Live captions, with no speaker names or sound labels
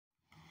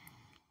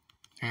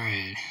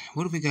Alright,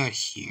 what do we got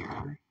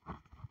here?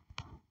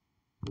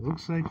 It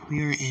looks like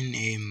we are in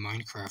a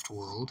Minecraft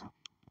world,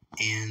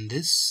 and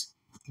this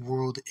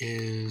world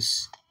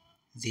is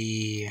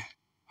the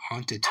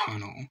Haunted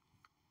Tunnel.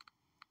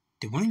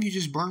 Did one of you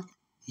just bark?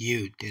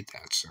 You did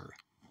that, sir.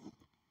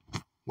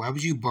 Why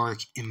would you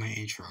bark in my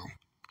intro?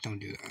 Don't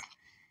do that.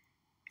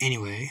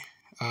 Anyway,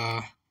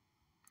 and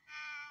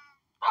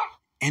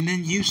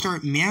then you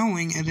start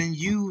meowing, and then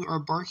you are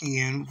barking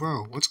again.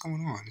 Bro, what's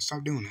going on?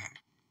 Stop doing that.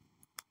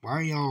 Why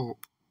are y'all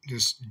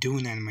just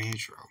doing that in my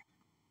intro?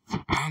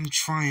 I'm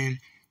trying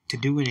to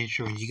do an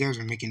intro, and you guys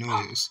are making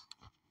noises.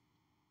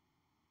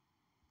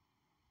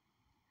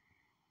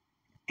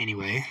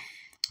 Anyway,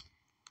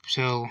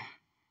 so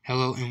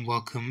hello and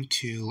welcome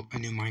to a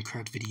new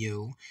Minecraft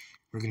video.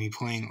 We're going to be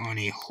playing on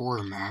a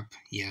horror map.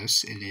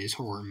 Yes, it is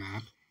horror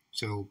map.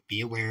 So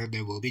be aware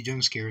there will be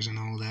jump scares and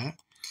all that.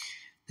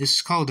 This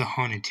is called the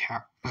Haunted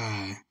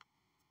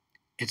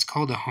it's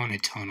called the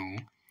Haunted Tunnel,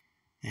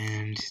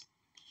 and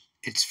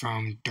it's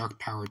from Dark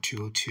Power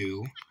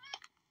 202.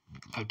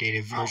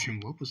 Updated version.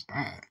 What was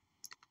that?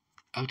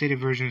 Updated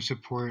version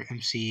support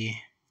MC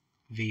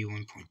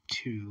V1.2.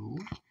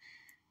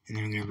 And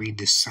then I'm going to read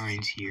the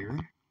signs here.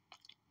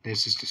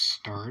 This is the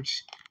start.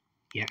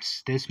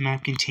 Yes, this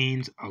map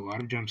contains a lot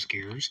of jump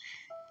scares.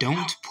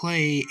 Don't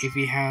play if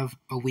you have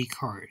a weak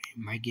heart. It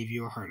might give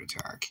you a heart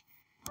attack.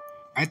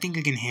 I think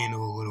I can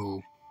handle a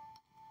little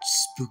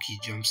spooky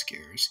jump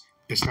scares.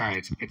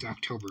 Besides, it's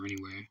October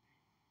anyway.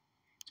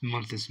 This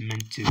month is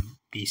meant to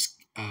be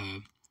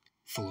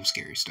full of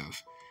scary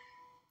stuff.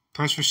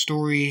 Press for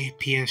story,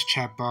 PS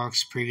chat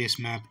box. Previous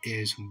map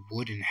is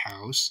Wooden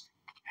House.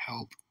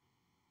 Help.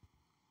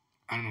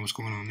 I don't know what's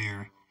going on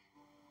there.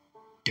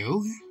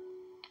 Doge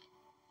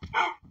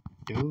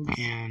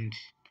and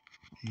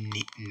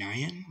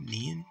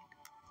Nyan?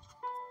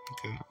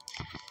 Okay.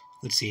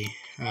 Let's see.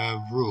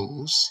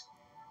 Rules.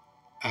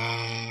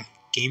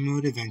 Game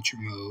mode, adventure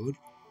mode.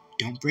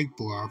 Don't break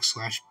blocks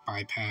 /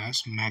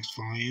 bypass. Max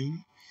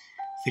volume.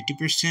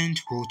 50%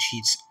 roll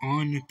cheats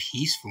on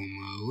peaceful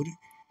mode.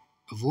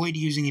 Avoid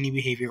using any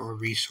behavior or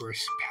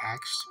resource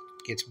packs.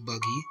 Gets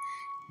buggy.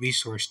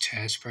 Resource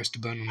test. Press the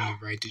button on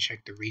the right to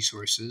check the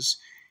resources.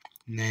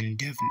 And then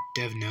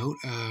dev note.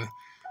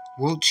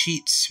 World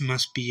cheats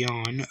must be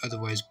on,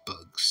 otherwise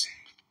bugs.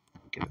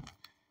 Okay.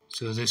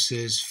 So this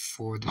is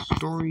for the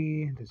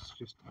story. This is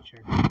just to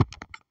check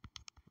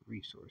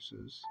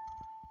resources.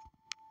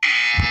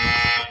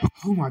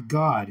 Oh my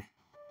god!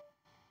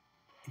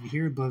 If you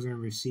hear a buzzer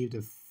and received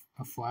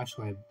a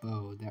flashlight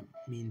bow, that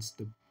means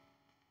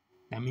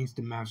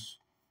the mouse.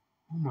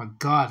 Oh my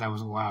god, that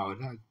was loud.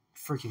 That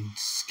freaking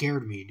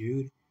scared me,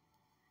 dude.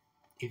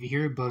 If you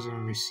hear a buzzer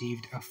and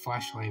received a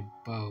flashlight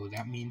bow,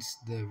 that means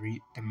the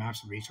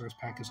map's resource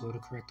pack is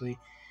loaded correctly.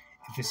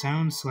 If it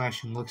sounds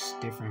 / looks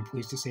different,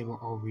 please disable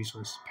all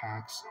resource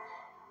packs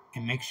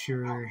and make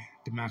sure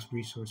the map's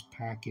resource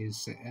pack is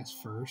set as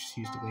first.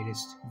 Use the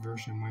latest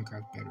version of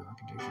Minecraft Bedrock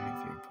Edition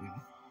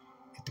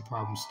if the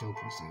problem still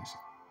persists.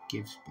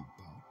 Give spook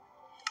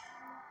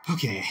bow.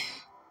 Okay.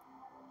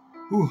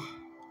 Whew.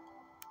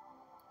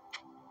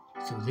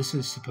 So this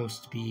is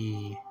supposed to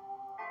be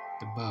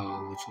the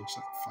bow, which looks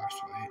like a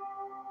flashlight.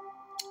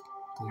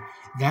 Cool.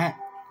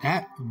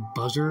 That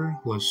buzzer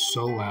was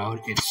so loud,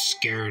 it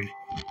scared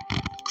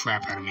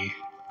crap out of me.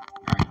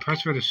 Alright,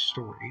 press for the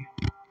story.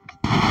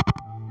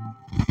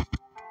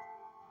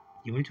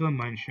 You went to a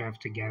mine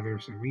shaft to gather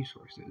some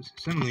resources.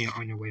 Suddenly,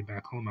 on your way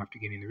back home after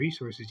getting the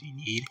resources you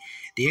need,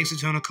 the exit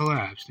tunnel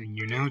collapsed, and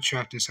you're now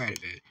trapped inside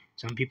of it.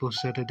 Some people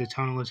said that the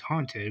tunnel is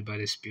haunted by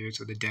the spirits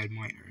of the dead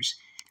miners.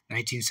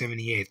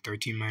 1978,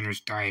 13 miners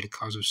died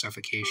because of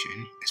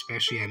suffocation,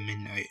 especially at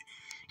midnight.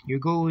 Your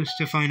goal is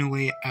to find a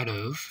way out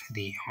of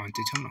the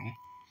haunted tunnel.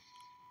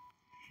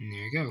 And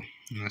there you go.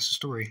 And that's the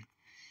story.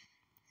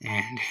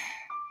 And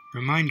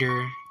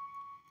reminder,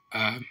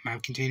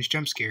 map contains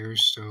jump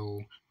scares,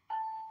 so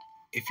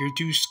if you're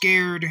too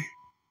scared,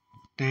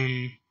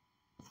 then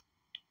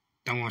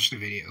don't watch the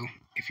video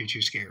if you're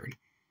too scared.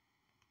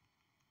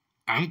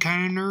 I'm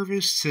kind of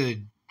nervous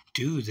to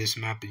do this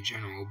map in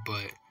general,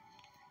 but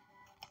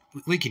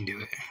we can do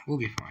it. We'll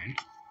be fine.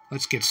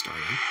 Let's get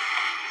started.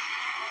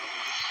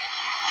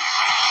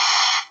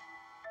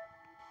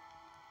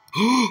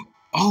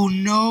 Oh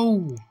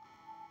no!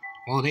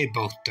 Well, they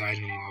both died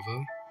in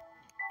lava.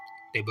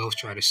 They both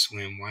tried to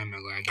swim. Why am I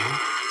lagging?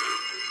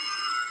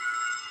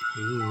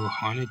 Ooh,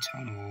 haunted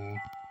tunnel.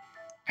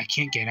 I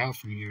can't get out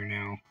from here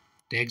now.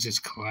 The exit's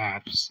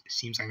collapsed. It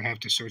seems like I have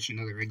to search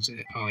another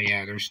exit. Oh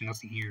yeah, there's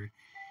nothing here.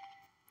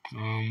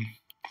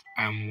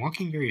 I'm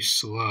walking very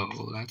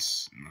slow.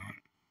 That's not...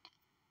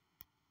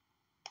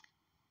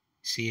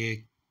 See,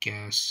 I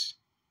guess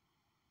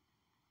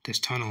this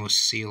tunnel is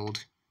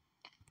sealed.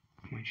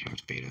 My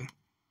shot's beta.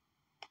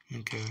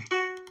 Okay.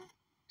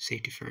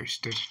 Safety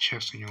first. There's a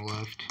chest on your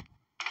left.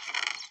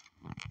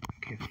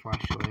 Okay,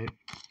 flashlight.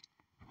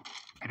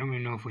 I don't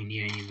even know if we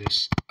need any of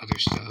this other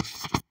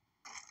stuff.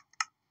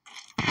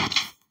 The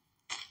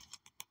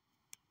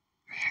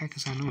heck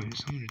is that noise?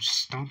 Someone just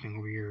stomping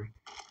over your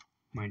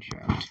mine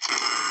shaft.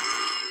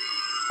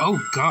 Oh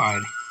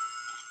god.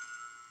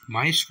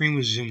 My screen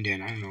was zoomed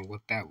in. I don't know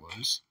what that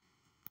was.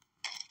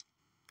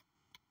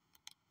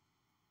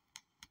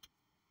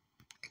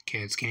 Okay,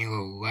 it's getting a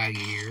little laggy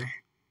here.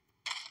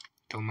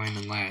 Don't mind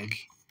the lag.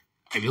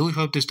 I really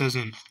hope this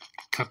doesn't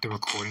cut the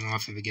recording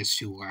off if it gets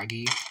too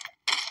laggy.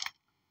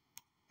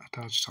 I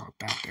thought I saw it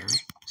back there.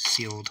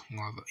 Sealed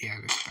lava. Yeah,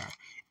 there's that.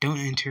 Don't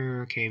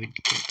enter. Okay, we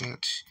get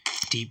that.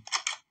 Deep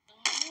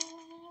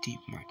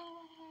mine.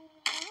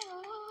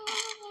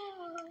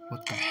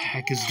 What the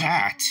heck is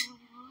that?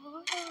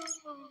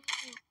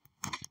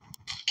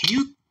 Can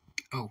you...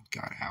 Oh,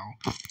 God, ow.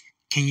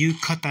 Can you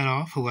cut that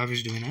off,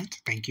 whoever's doing that?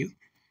 Thank you.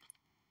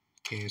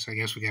 Okay, so I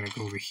guess we gotta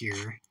go over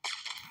here.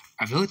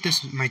 I feel like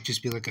this might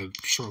just be like a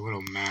short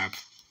little map.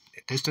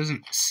 This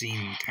doesn't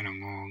seem kind of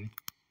long.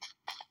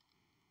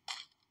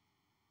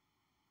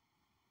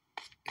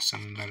 Is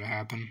something about to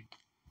happen?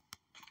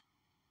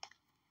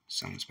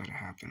 Something's about to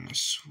happen, I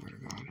swear to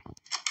God.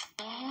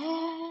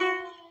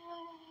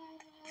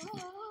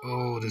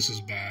 Oh, this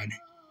is bad.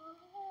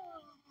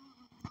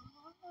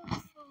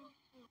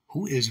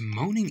 Who is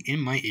moaning in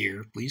my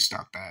ear? Please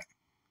stop that.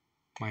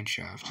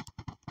 Mineshaft.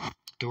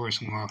 Door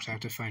is locked. I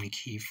have to find a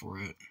key for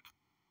it.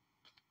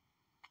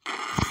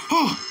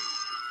 Oh!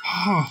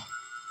 Oh!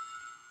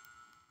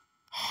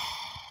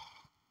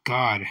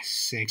 God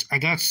sakes. I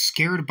got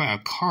scared by a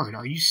card.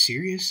 Are you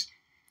serious?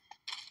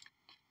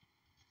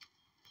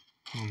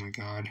 Oh my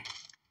god.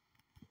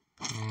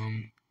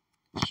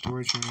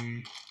 Storage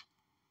room.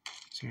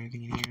 Is there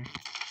anything in here?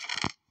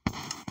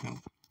 Nope.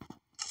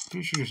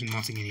 Pretty sure there's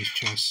nothing in these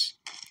chests.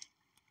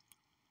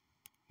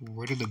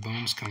 Where did the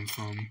bones come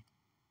from?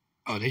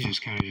 Oh, they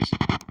just kind of just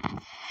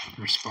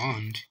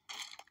respond.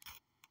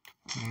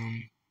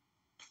 I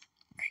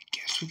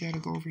guess we gotta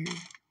go over here.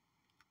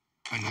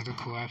 Another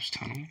collapsed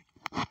tunnel.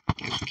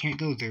 Guess we can't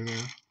go through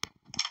there.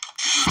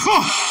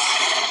 Oh!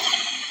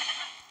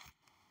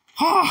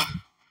 Oh!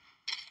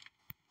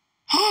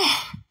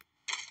 Oh!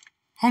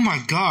 Oh my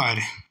god.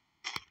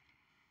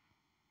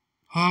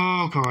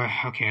 Oh god.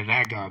 Okay,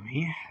 that got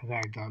me.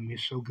 That got me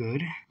so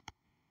good.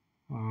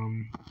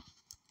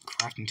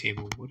 Crafting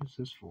table. What is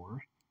this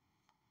for?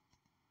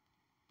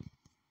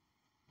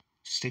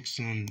 Sticks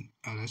and...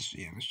 Oh, that's...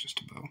 Yeah, that's just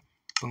a bow.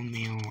 Bone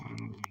meal. I don't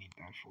know what we need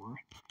that for.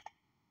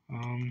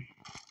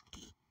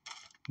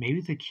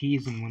 Maybe the key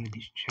is in one of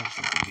these chests,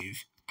 I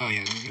believe. Oh,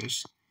 yeah, there it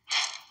is.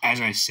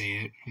 As I say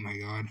it. Oh my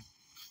god.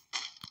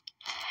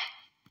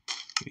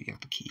 We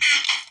got the key.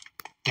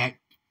 That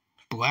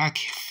black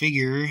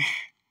figure,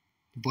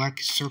 black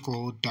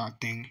circle dot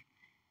thing,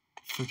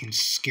 freaking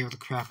scared the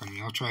crap out of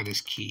me. I'll try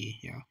this key.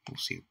 Yeah, we'll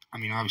see. I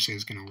mean, obviously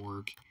it's gonna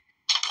work.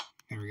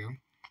 There we go.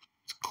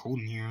 It's cold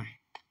in here.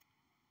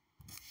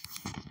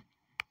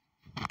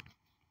 I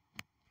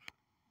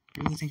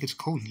really think it's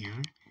cold in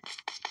here.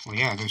 Well,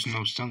 yeah, there's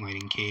no sunlight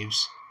in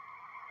caves.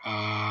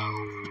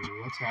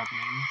 What's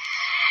happening?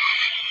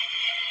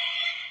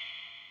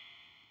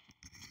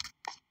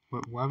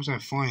 Why was I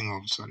flying all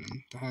of a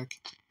sudden? The heck?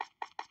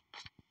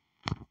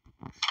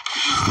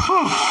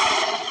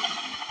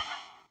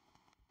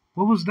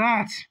 What was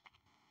that?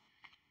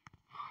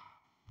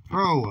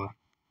 Bro,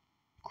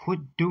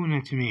 quit doing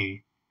it to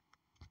me.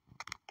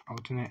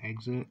 Alternate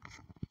exit.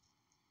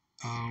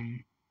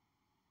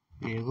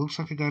 Yeah, it looks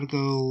like I gotta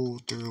go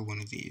through one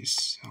of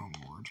these. Oh,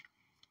 Lord.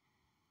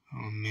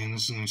 Oh, man,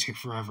 this is gonna take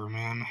forever,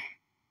 man.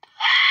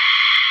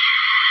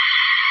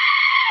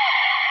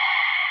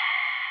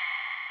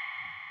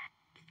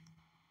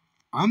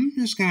 I'm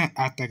just gonna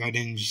act like I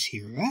didn't just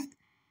hear that.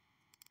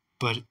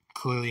 But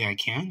clearly I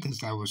can, because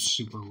that was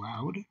super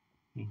loud.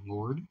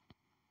 Lord.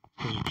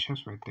 There's a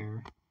chest right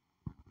there.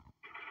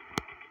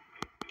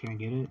 Can I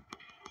get it?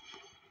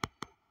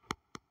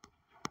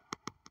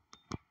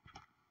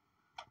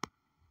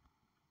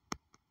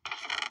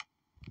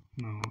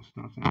 No, it's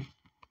nothing.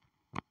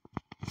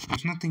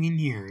 There's nothing in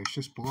here, it's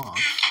just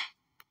blocks.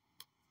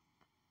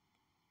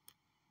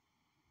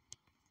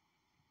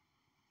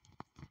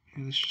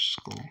 Yeah, this is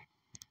skull.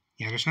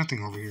 Yeah, there's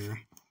nothing over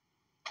here.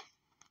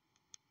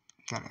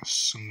 Gotta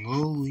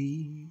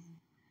slowly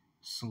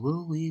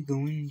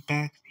going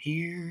back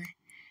here.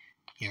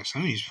 Yeah,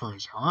 some of these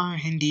parts are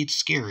indeed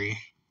scary.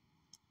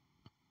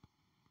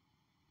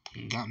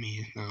 Got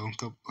me, though,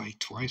 like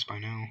twice by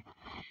now.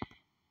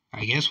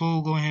 I guess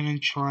we'll go ahead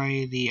and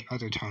try the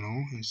other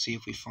tunnel and see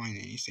if we find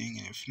anything.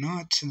 And if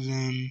not,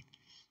 then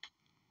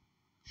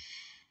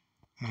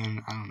I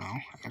don't know.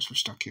 I guess we're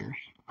stuck here.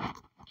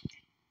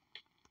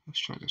 Let's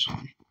try this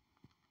one.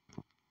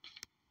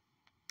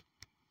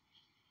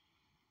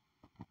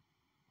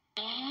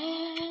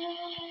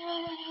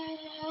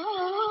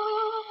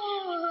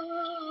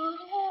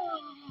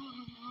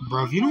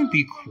 Bro, if you don't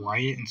be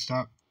quiet and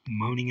stop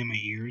moaning in my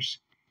ears.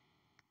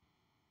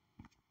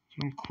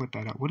 Don't quit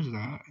that out. What is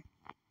that?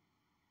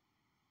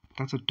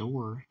 That's a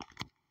door.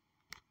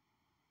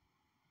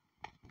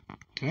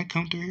 Did I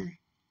come through here?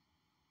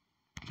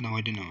 No,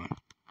 I did not.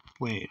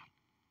 Wait.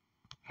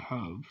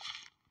 Hub.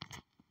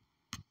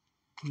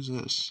 What is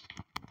this?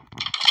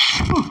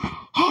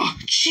 Oh,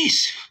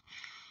 jeez.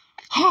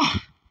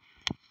 Oh.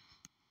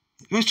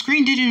 My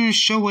screen didn't even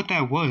show what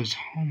that was.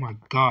 Oh my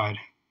god.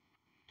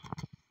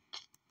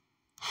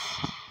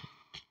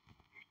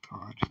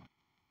 God.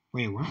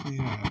 Wait, where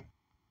am I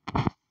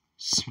at?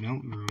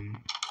 Smelt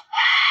room.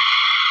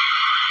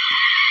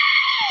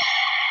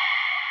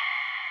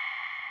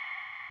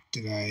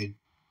 Did I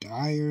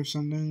die or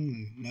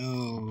something?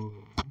 No.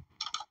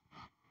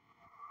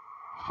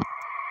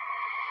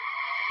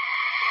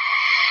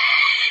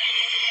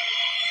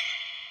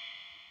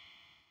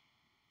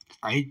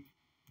 I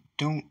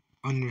don't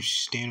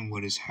understand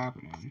what is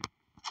happening.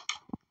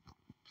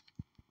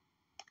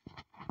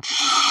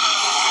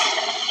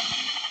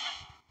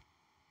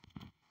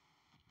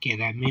 Okay,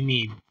 that made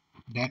me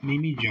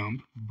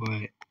jump,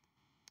 but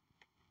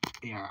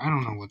yeah, I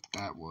don't know what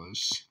that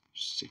was.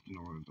 Just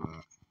ignore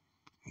that.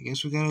 I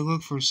guess we gotta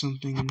look for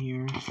something in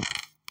here.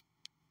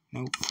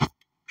 Nope.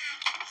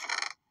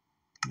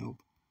 Nope.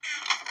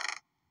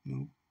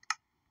 Nope.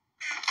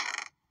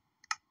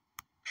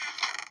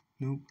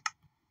 Nope.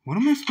 What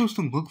am I supposed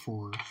to look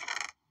for?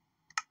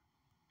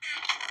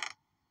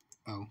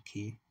 Oh,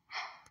 key.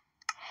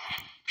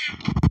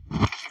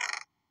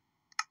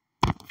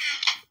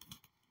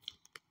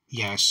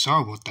 Yeah, I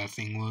saw what that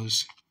thing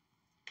was.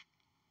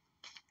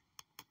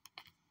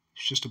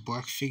 It's just a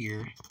black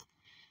figure.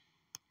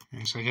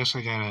 And so I guess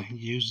I gotta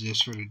use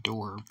this for the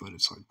door, but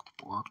it's like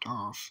blocked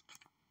off.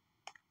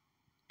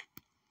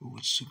 Oh,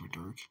 it's super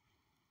dark.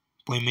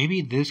 Wait,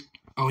 maybe this...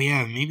 Oh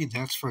yeah, maybe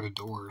that's for the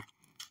door.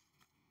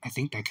 I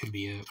think that could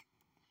be it.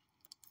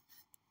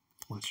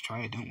 Let's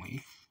try it, don't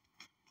we?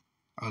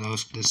 Although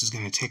this is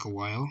gonna take a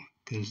while,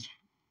 because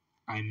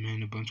I'm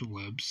in a bunch of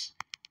webs.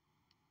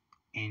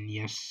 And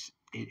yes,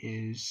 it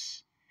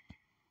is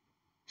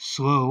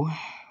slow,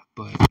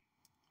 but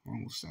we're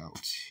almost out.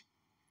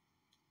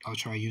 I'll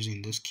try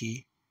using this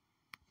key.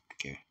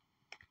 Okay.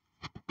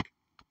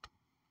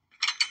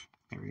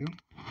 There we go.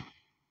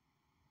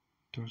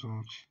 Door's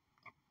locked.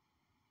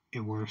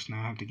 It works. Now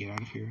I have to get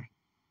out of here.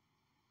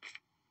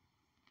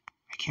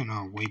 I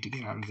cannot wait to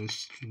get out of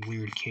this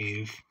weird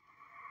cave.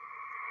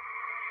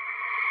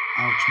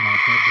 Ouch, my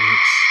head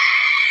hurts.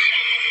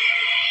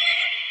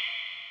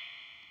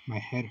 My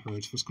head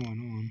hurts. What's going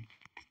on?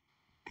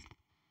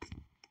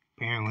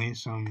 Apparently,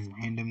 some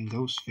random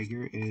ghost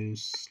figure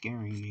is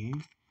scaring me.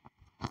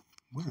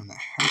 Where in the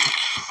heck?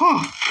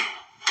 Oh!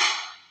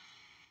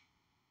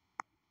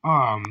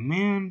 Oh,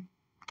 man.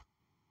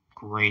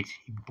 Great.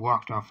 He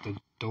blocked off the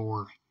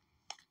door.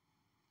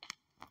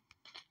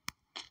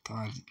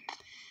 God.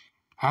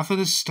 Half of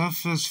this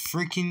stuff is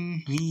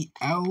freaking me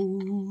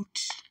out.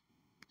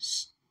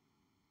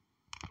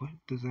 What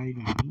does that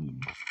even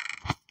mean?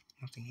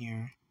 Nothing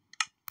here.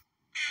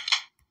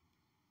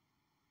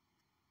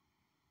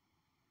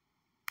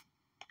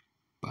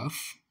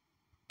 Buff.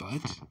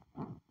 But.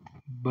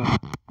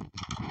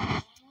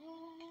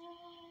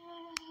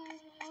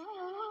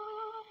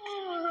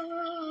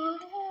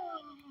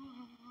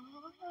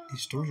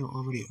 These doors are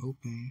already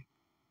open.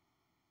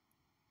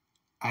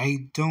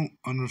 I don't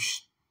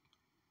understand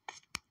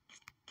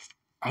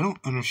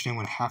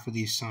what half of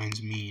these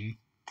signs mean.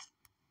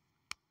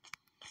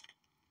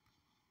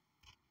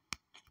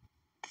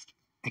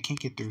 I can't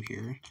get through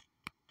here.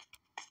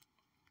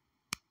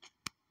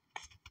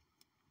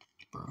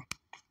 Bro.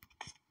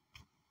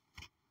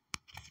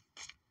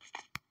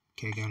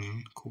 Okay, got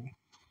in. Cool.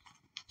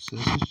 So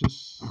this is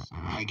just,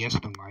 I guess,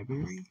 the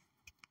library.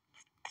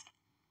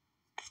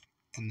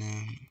 And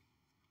then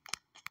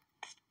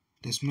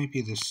this might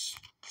be the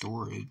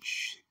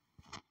storage.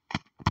 I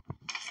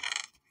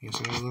guess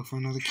I gotta look for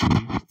another key.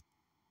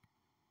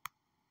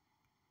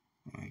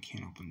 I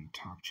can't open the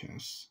top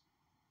chest.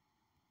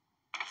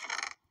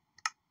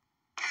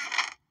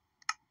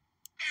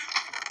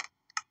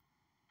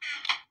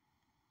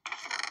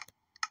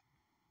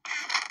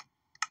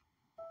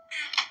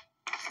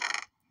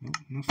 Nope,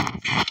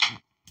 nothing.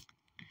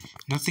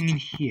 Nothing in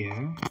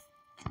here.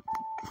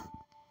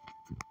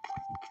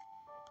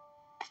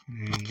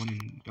 And then what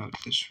about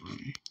this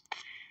room?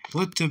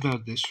 What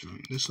about this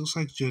room? This looks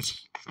like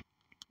just...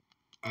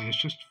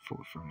 it's just full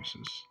of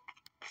furnaces.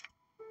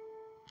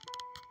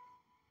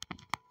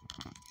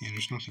 Yeah,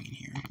 there's nothing in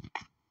here.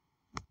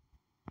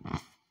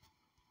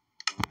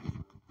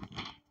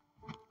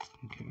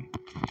 Okay.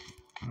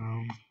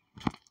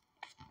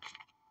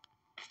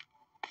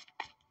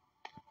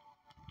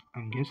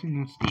 I'm guessing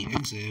that's the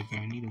exit, but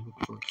I need to look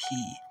for a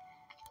key.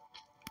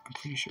 I'm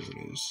pretty sure it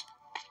is.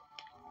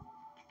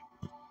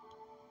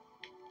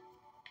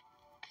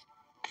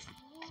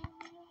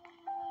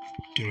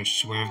 Dude, I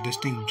swear if this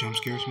thing jump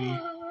scares me.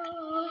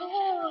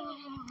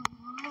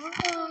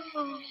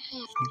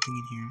 There's nothing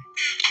in here.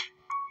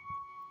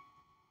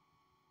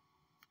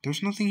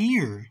 There's nothing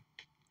here.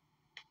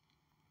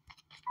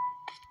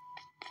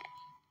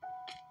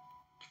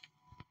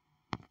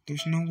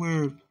 There's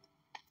nowhere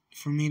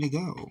for me to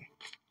go.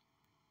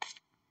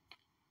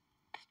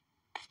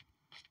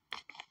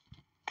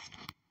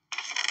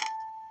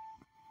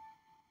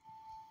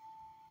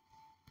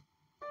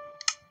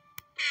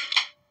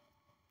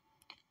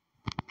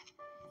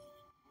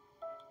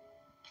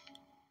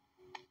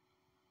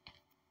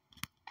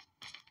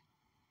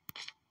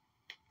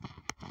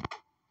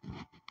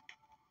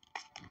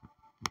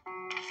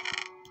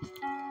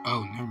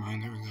 Oh, never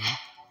mind. There we go.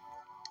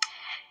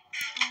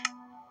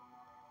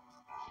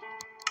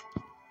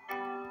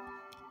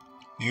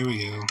 There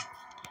we go.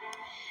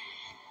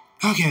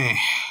 Okay.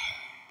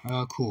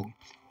 Cool.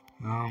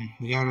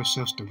 We got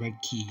ourselves the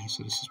red key,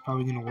 so this is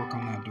probably gonna work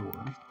on that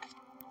door.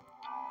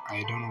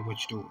 I don't know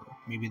which door.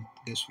 Maybe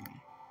this one.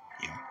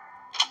 Yeah.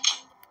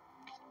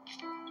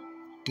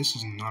 This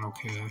is not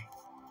okay.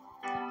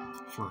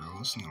 For real,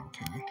 it's not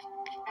okay.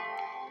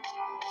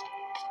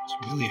 It's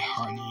really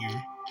hot in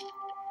here.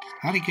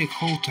 How'd it get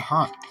cold to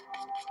hot?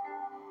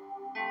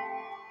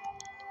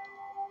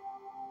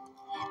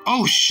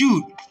 Oh,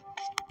 shoot!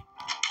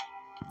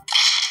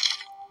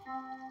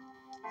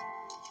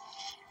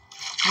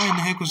 Why in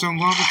the heck was that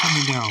lava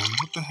coming down?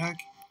 What the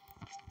heck?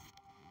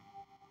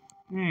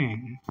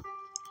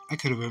 I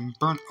could have been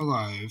burnt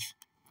alive.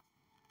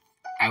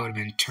 I would have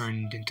been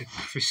turned into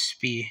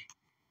crispy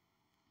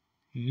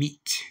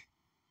meat.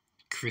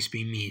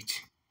 Crispy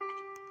meat.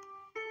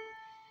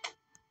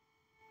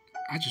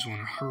 I just want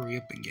to hurry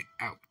up and get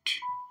out.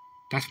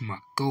 That's my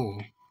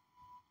goal.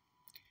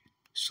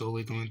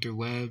 Slowly going through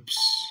webs.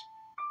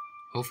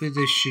 Hopefully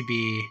this should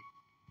be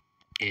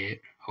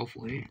it.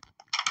 Hopefully.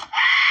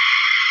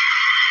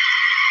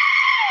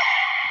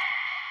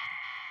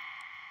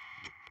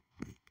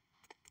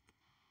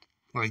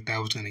 Like that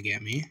was gonna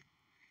get me.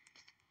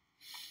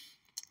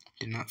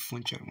 Did not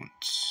flinch at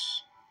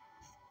once.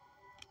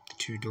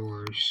 2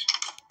 doors.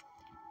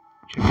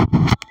 Check.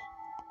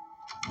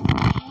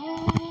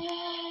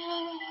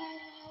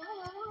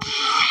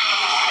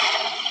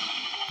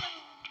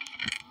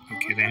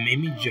 Okay, that made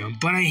me jump,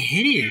 but I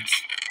hit it!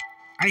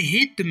 I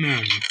hit the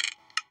man!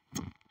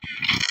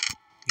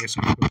 Guess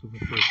I'm supposed to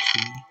look for a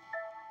key.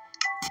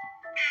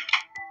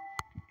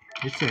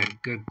 It's a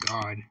good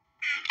god.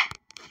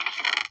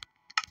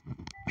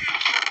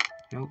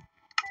 Nope.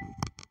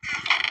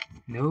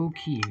 No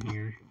key in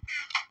here.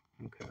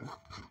 Okay.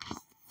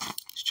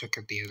 Let's check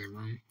out the other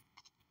room.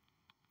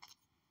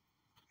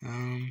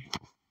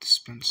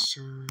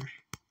 Dispenser.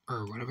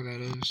 Or whatever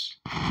that is.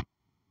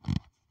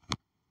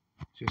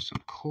 Just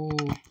some coal.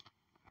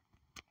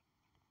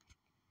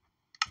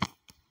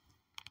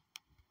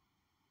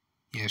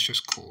 Yeah, it's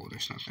just coal.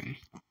 There's nothing.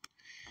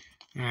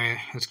 Alright,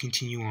 let's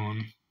continue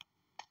on.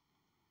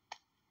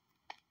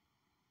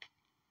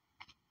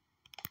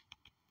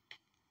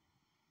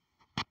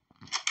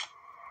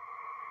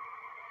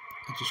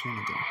 I just want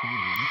to go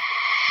home.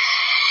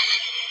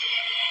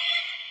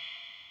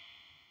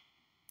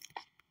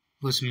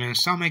 Listen, man,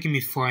 stop making me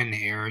fly in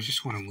the air. I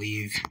just want to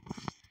leave.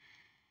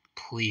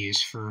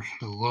 Please, for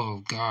the love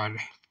of God.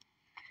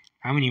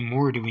 How many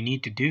more do we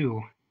need to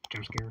do?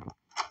 Jump scare.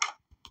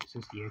 Is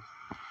this the...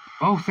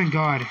 Oh, thank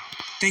God.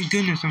 Thank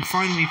goodness, I'm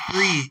finally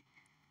free.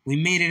 We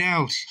made it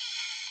out.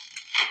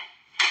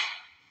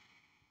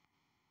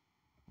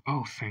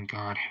 Oh, thank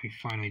God. We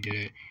finally did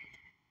it.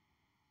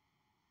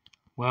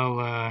 Well,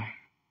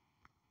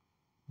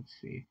 let's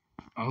see.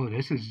 Oh,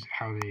 this is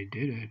how they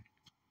did it.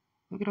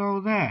 Look at all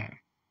of that.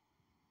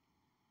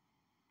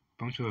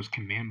 Bunch of those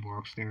command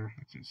blocks there.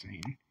 That's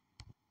insane.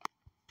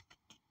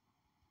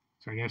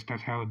 So I guess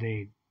that's how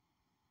they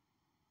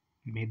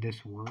made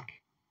this work.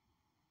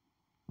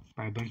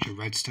 By a bunch of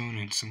redstone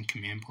and some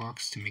command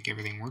blocks to make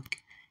everything work.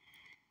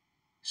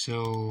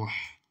 So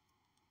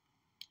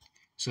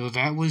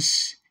that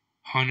was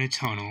Haunted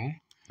Tunnel.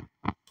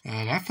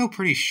 That felt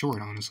pretty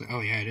short, honestly. Oh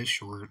yeah, it is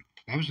short.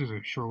 That was just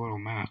a short little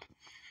map.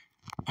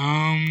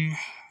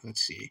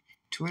 Let's see.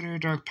 Twitter,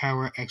 Dark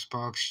Power,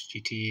 Xbox,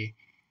 GT,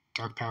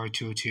 Dark Power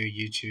 202,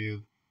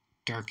 YouTube,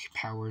 Dark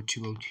Power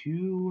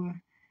 202,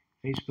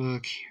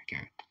 Facebook.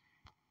 Okay.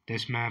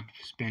 This map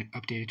has been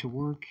updated to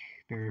work.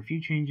 There are a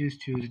few changes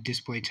to the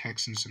display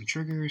text and some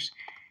triggers.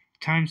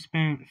 Time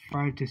spent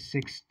 5 to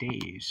 6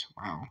 days.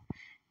 Wow.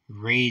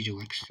 Rage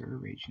Elixir,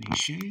 Rage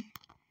Nation.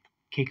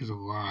 Cake is a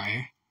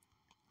Lie.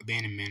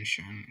 Abandoned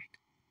Mansion.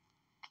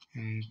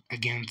 And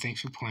again,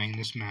 thanks for playing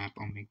this map.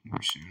 I'll make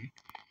more soon.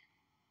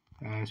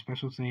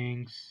 Special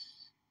things.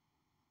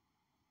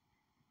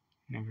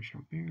 Never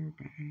Shall Bear.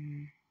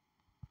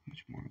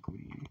 Much more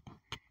including.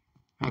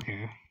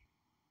 Okay.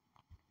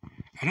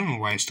 I don't know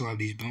why I still have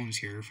these bones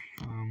here.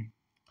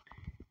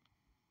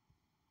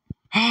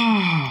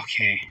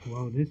 Okay.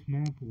 Well, this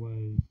map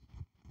was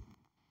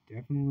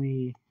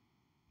definitely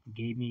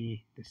gave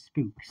me the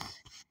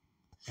spooks.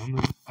 Some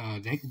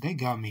of they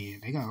got me.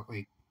 They got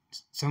like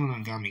some of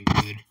them got me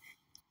good.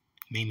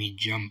 Made me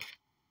jump.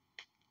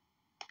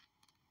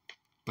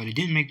 But it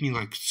didn't make me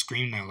like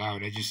scream that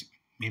loud. It just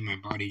made my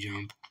body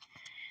jump.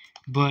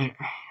 But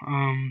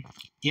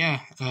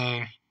yeah,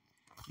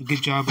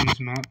 good job on this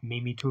map.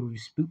 Made me totally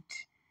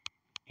spooked.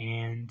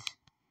 And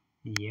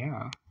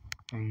yeah,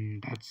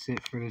 and that's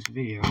it for this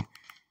video.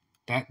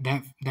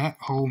 That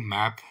whole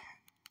map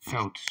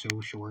felt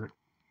so short.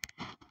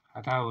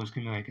 I thought it was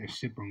gonna be like a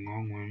super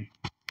long one.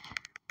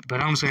 But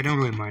honestly, I don't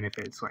really mind if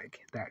it's like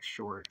that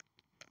short.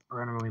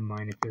 Or I don't really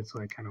mind if it's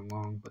like kind of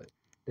long, but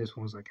this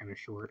one's like kind of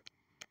short.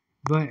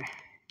 But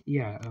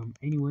yeah,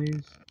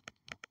 anyways,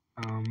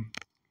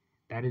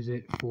 that is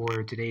it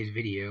for today's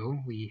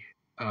video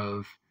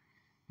of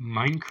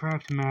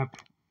Minecraft map,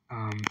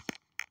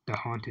 The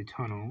Haunted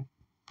Tunnel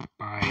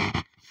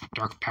by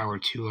Dark Power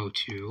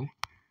 202.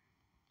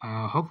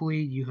 Hopefully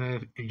you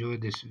have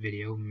enjoyed this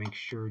video. Make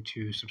sure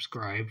to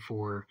subscribe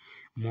for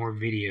more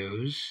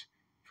videos,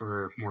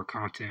 for more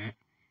content.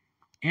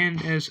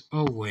 And as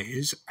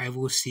always, I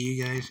will see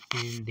you guys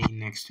in the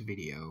next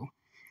video.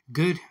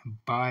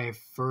 Goodbye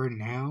for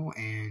now,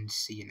 and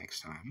see you next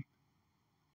time.